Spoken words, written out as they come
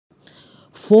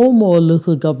4 more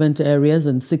local government areas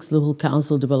and 6 local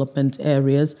council development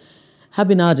areas have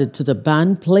been added to the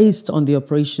ban placed on the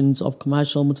operations of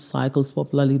commercial motorcycles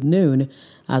popularly known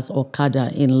as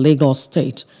Okada in Lagos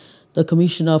State. The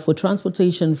Commissioner for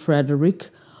Transportation, Frederick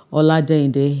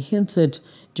Oladende, hinted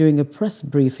during a press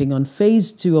briefing on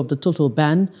Phase 2 of the total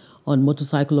ban on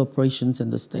motorcycle operations in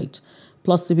the state.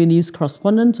 Plus TV News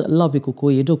correspondent Labiko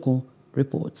Koyedoku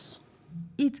reports.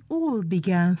 It all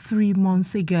began 3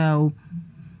 months ago.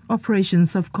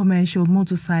 Operations of commercial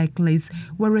motorcyclists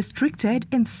were restricted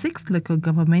in 6 local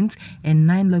government and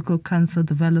 9 local council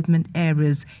development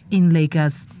areas in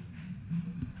Lagos.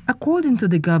 According to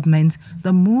the government,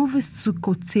 the move is to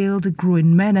curtail the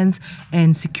growing menace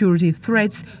and security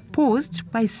threats posed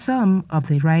by some of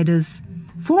the riders.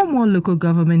 4 more local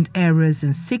government areas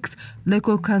and 6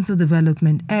 local council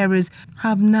development areas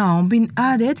have now been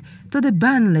added to the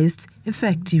ban list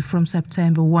effective from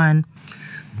September 1.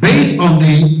 Based on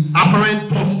the apparent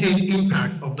positive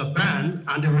impact of the ban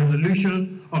and the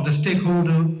resolution of the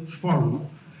Stakeholders Forum,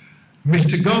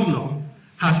 Mr. Governor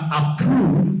has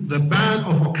approved the ban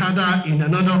of Okada in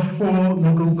another 4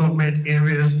 local government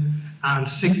areas and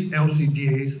 6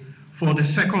 L.G.As for the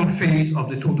second phase of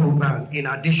the total ban, in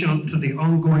addition to the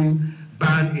ongoing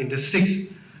ban in the 6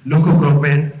 local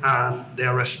government and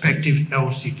their respective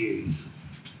L.G.As.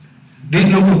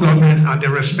 These local government and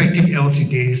their respective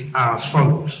L.G.As are as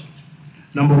follows.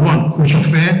 Number 1,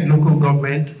 Koshofe local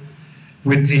government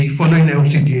with the following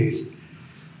L.G.As: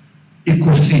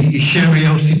 Ikosi Isheri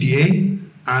L.C.D.A.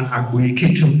 and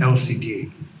Agboiketu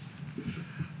L.C.D.A.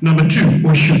 Number 2,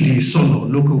 Oshodi Solo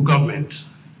local government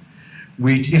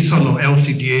with Isono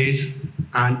L.C.D.As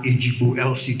and Ejibo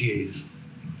L.C.D.As.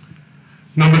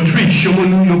 Number 3,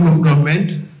 Shomolu local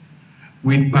government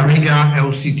with Bariga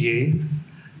L.C.D.A.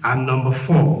 and number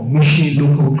 4, Mushi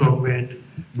local government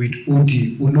with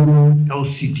Odi Unuru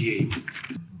L.C.D.A.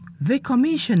 The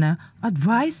commissioner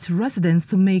advised residents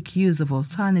to make use of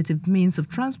alternative means of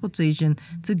transportation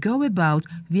to go about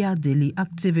their daily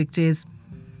activities.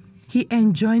 He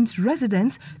enjoined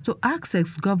residents to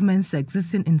access government's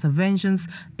existing interventions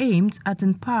aimed at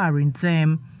empowering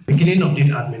them. Beginning of this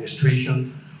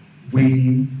administration,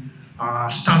 we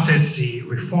started the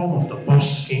reform of the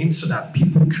bus scheme so that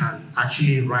people can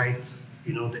actually ride,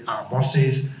 our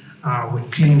buses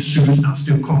with clean suits and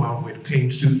still come out with clean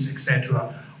suits,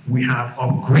 etc. We have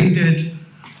upgraded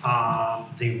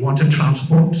the water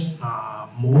transport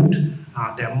mode.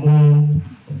 There are more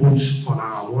boats on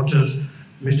our waters.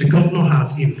 Mr. Governor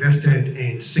has invested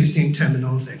in 16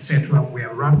 terminals, etc. We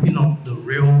are ramping up the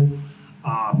rail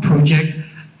project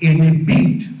in a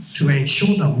bid to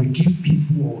ensure that we give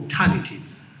people alternative.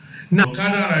 Now,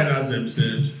 Okada riders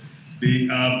themselves, they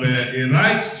have a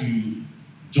right to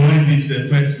join this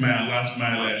first mile and last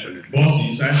mile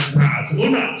buses as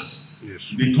owners.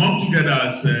 Yes. They come together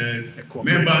as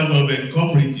members of a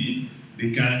cooperative.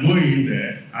 They can go in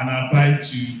there and apply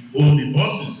to own the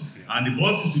buses. And the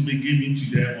buses will be given to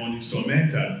them on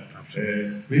instrumental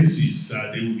basis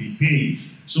that they will be paying.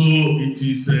 So it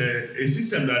is a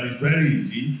system that is very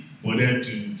easy for them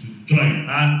to join.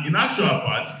 And in actual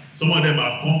fact, some of them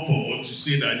have come forward to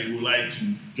say that they would like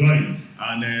to join.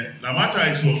 And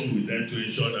Lamata is working with them to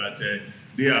ensure that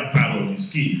they are part of the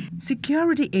scheme.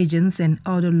 Security agents and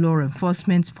other law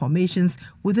enforcement formations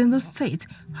within the state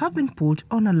have been put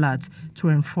on alert to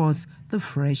enforce the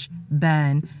fresh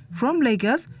ban. From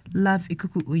Lagos, Lav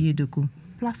Ikuku Oyedoku,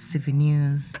 Plus TV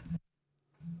News.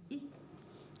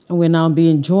 We're now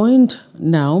being joined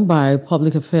now by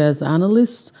Public Affairs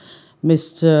Analyst,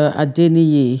 Mr.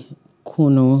 Adeniyi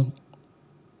Kunnu.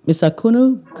 Mr.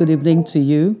 Kunnu, good evening to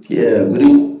you. Yeah,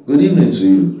 good evening to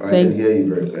you. I can hear you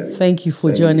very clearly. Thank you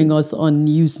for joining us on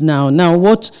News Now. Now,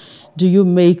 what do you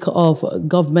make of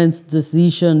government's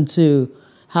decision to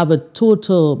have a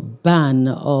total ban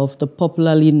of the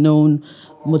popularly known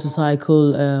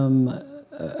motorcycle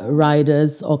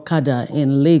riders, Okada,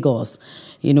 in Lagos?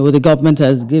 The government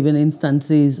has given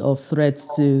instances of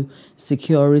threats to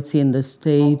security in the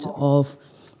state, of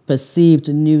perceived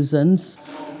nuisance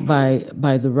by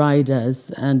the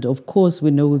riders. And of course,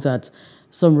 we know that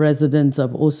some residents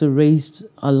have also raised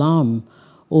alarm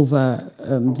over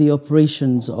the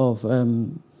operations of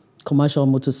commercial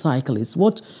motorcyclists.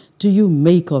 What do you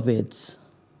make of it?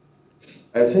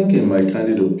 I think, in my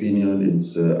candid opinion,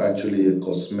 it's actually a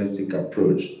cosmetic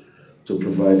approach to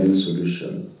providing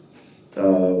solution.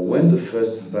 When the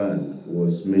first ban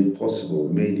was made possible,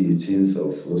 May the 18th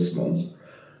of this month,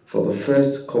 for the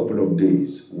first couple of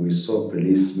days, we saw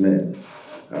policemen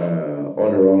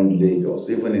all around Lagos,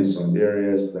 even in some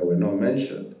areas that were not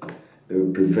mentioned. They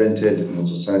prevented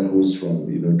motorcycles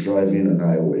from, driving on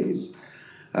highways.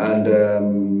 And,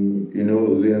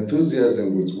 the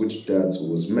enthusiasm with which that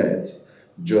was met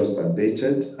just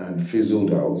abated and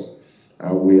fizzled out.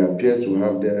 We appear to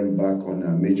have them back on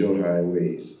our major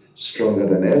highways, stronger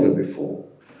than ever before.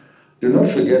 Do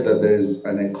not forget that there is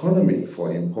an economy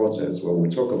for importers when we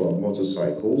talk about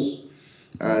motorcycles,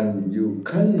 and you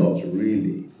cannot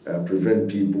really prevent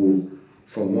people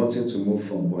from wanting to move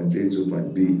from point A to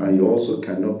point B, and you also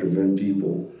cannot prevent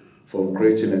people from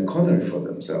creating an economy for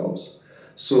themselves.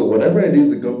 So whatever it is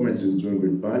the government is doing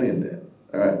with banning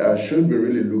them should be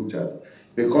really looked at,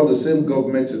 because the same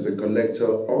government is the collector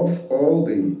of all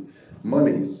the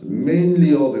monies,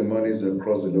 mainly all the monies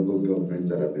across the local governments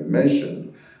that have been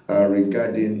mentioned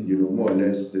regarding, more or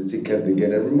less the ticket they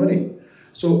get every money.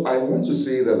 So I want to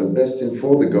say that the best thing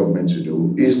for the government to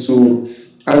do is to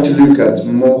actually look at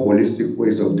more holistic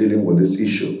ways of dealing with this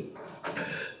issue.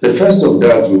 The first of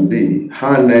that would be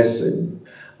harnessing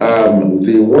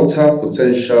the water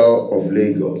potential of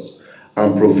Lagos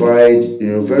and provide,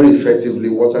 very effectively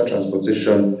water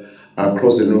transportation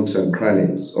across the nooks and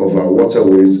crannies of our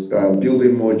waterways,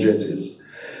 building more jetties.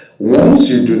 Once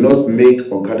you do not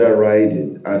make Okada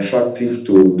riding attractive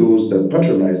to those that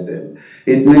patronize them,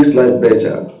 it makes life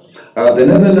better. The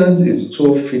Netherlands is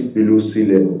 12 feet below sea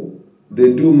level.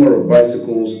 They do more of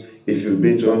bicycles if you've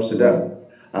been to Amsterdam,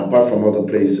 apart from other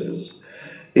places.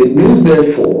 It means,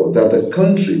 therefore, that the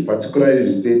country, particularly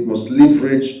the state, must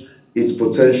leverage its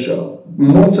potential.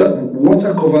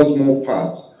 Water covers more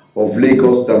parts of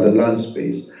Lagos than the land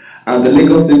space. And the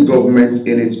Lagos state government,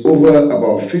 in its over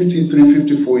about 53,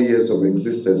 54 years of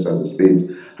existence as a state,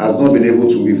 has not been able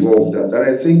to evolve that.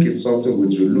 And I think it's something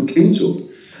we should look into.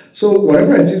 So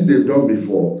whatever it is they've done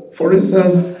before, for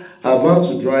instance, I've had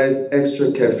to drive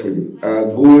extra carefully,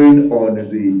 going on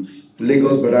the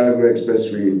Lagos-Badagry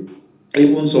Expressway,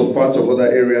 even some parts of other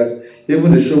areas,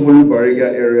 even the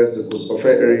Shomolu-Bariga areas, the Kosofe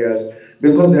areas,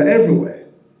 because they're everywhere.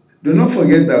 Do not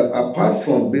forget that apart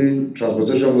from being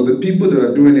transportation, well, the people that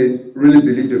are doing it really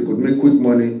believe they could make quick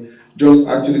money just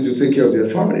actually to take care of their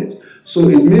families. So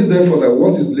it means, therefore, that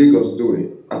what is Lagos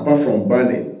doing, apart from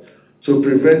banning, to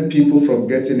prevent people from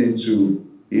getting into,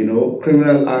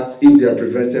 criminal acts if they are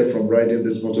prevented from riding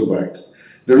these motorbikes?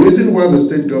 The reason why the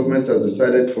state government has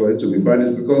decided for it to be banned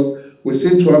is because we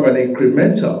seem to have an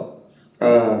incremental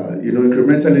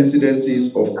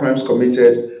incidences of crimes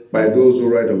committed by those who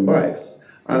ride on bikes.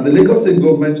 And the Lagos state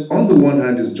government, on the one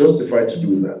hand, is justified to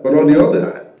do that. But on the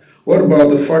other hand, what about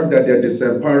the fact that they're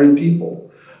disempowering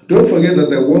people? Don't forget that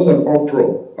there was an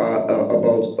uproar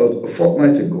about a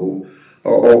fortnight ago,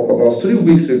 or about 3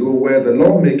 weeks ago, where the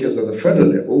lawmakers at the federal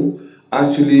level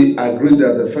actually agreed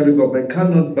that the federal government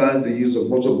cannot ban the use of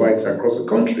motorbikes across the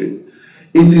country.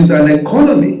 It is an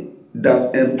economy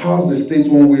that empowers the state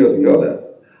one way or the other.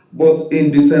 But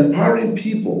in disempowering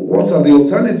people, what are the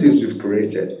alternatives we've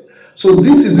created? So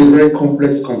this is a very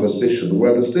complex conversation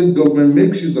where the state government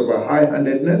makes use of a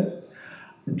high-handedness,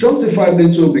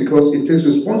 justifiably so because it takes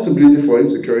responsibility for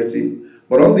insecurity.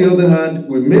 But on the other hand,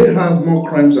 we may have more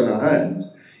crimes on our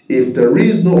hands if there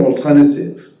is no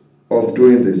alternative of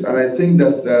doing this. And I think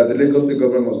that the Lagos state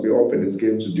government must be up in its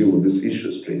game to deal with these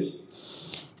issues, please.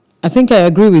 I think I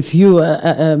agree with you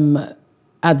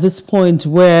at this point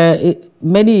where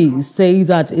many say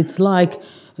that it's like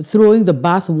throwing the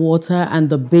bath water and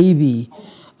the baby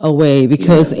away,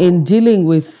 because in dealing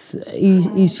with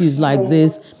issues like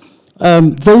this,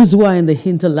 those who are in the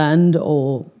hinterland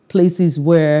or places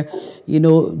where,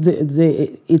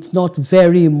 it's not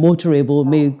very motorable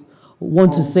may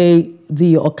want to say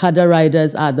the Okada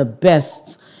riders are the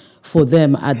best for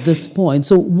them at this point.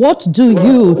 So what do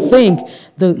you think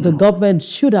the government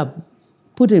should have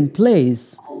put in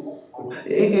place?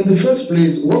 In the first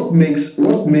place, what makes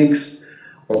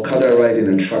Okada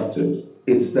riding attractive?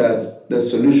 It's that the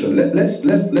solution. Let's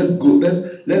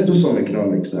do some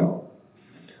economics now.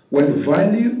 When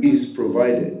value is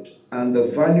provided and the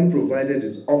value provided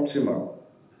is optimal,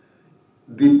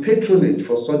 the patronage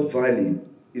for such value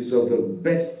is of the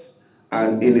best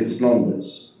and in its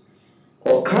numbers.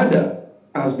 Okada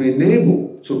has been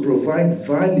able to provide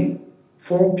value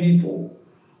for people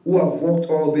who have worked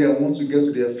all day and want to get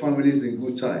to their families in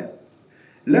good time.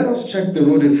 Let us check the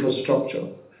road infrastructure.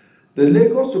 The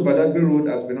Lagos to Badagry Road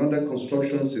has been under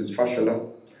construction since Fashola,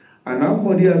 and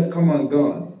Ambode has come and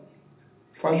gone.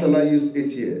 Fashola used 8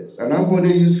 years, and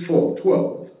Ambode used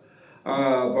 12.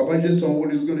 Babaji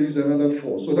Sanwo is going to use another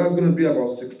 4. So that's going to be about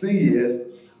 16 years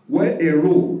where a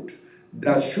road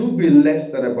that should be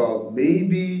less than about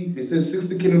maybe, they say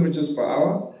 60 kilometers per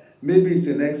hour, maybe it's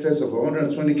in excess of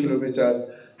 120 kilometers,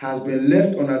 has been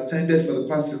left unattended for the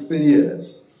past 16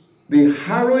 years. The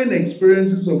harrowing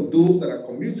experiences of those that are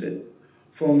commuting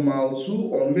from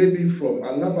Mautu or maybe from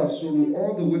Alabasuru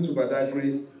all the way to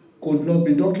Badagry could not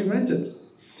be documented.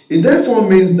 It therefore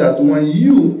means that when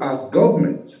you as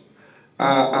government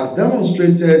has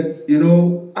demonstrated,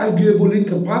 arguable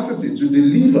incapacity to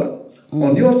deliver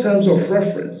on your terms of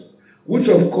reference, which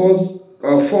of course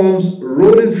forms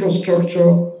road infrastructure,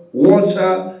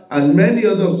 water, and many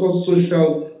other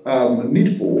social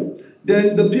needful,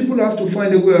 then the people have to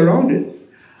find a way around it.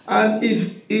 And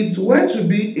if it were to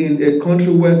be in a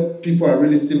country where people are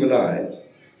really civilized,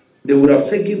 they would have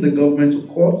taken the government to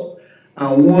court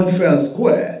and won fair and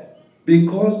square,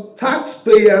 because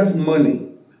taxpayers' money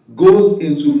goes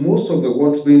into most of the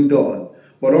works being done.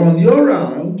 But on your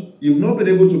round, you've not been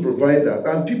able to provide that,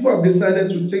 and people have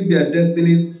decided to take their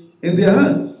destinies in their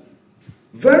hands.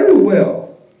 Very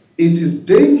well, it is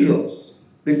dangerous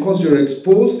because you're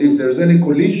exposed if there's any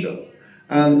collision,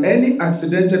 and any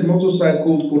accidented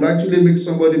motorcycle could actually make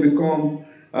somebody become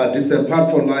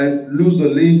disempowered for life, lose a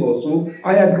limb or so.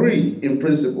 I agree in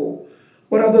principle.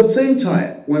 But at the same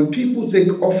time, when people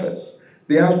take office,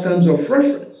 they have terms of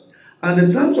reference, and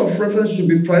the terms of reference should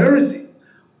be priority.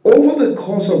 Over the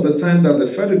course of the time that the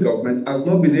federal government has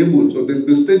not been able to,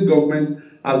 the state government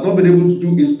has not been able to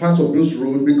do its part of those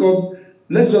roads, because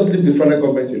let's just leave the federal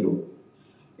government alone.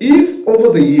 If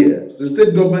over the years the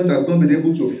state government has not been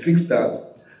able to fix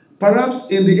that, perhaps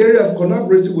in the area of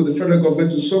collaborating with the federal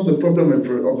government to solve the problem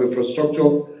of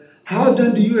infrastructure, how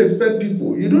then do you expect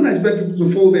people? You don't expect people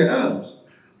to fold their arms.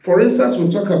 For instance,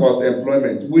 we'll talk about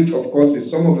employment, which of course is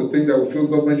some of the things that we feel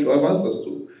government should have answers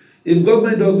to. If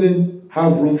government doesn't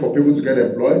have room for people to get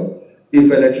employed,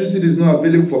 if electricity is not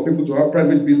available for people to have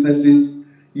private businesses,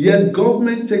 yet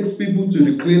government takes people to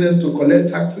the cleaners to collect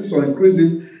taxes or increase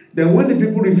it, then when the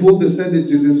people revolt, they said it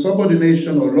is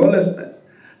insubordination or lawlessness.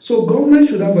 So government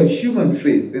should have a human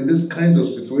face in this kind of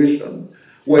situation,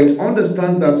 where it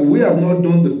understands that we have not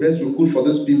done the best we could for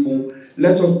these people.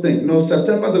 Let us think. No,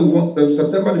 September the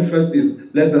 1st is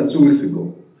less than 2 weeks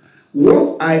ago.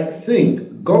 What I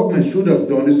think government should have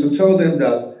done is to tell them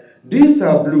that these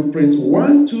are blueprints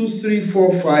 1, 2, 3,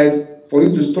 4, 5 for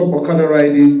you to stop Okada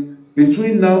riding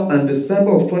between now and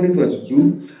December of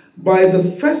 2022. By the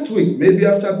first week, maybe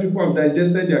after people have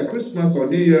digested their Christmas or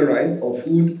New Year rice or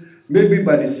food, maybe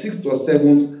by the 6th or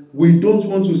 7th, we don't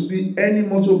want to see any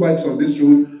motorbikes on this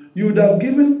road. You would have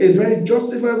given a very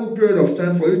justifiable period of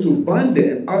time for you to ban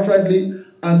them outrightly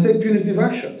and take punitive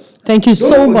action. Thank you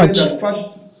so much.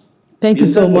 Thank you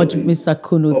so much, Mr.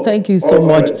 Kunnu. Thank you so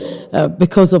much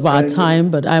because of our time,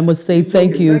 but I must say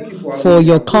thank you for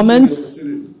your comments.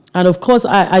 And of course,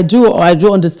 I do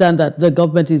understand that the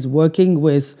government is working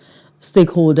with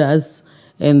stakeholders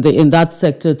in that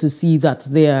sector to see that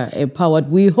they are empowered.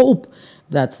 We hope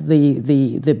that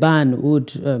the ban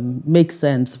would make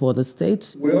sense for the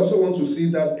state. We also want to see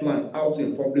that plan out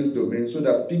in public domain so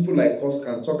that people like us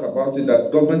can talk about it,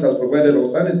 that government has provided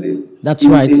alternative. That's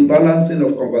right. In balancing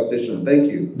of conversation. Thank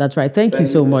you. That's right. Thank you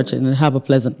so much, and have a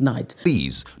pleasant night.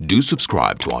 Please do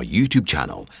subscribe to our YouTube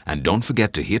channel and don't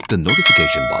forget to hit the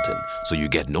notification button so you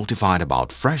get notified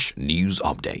about fresh news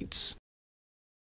updates.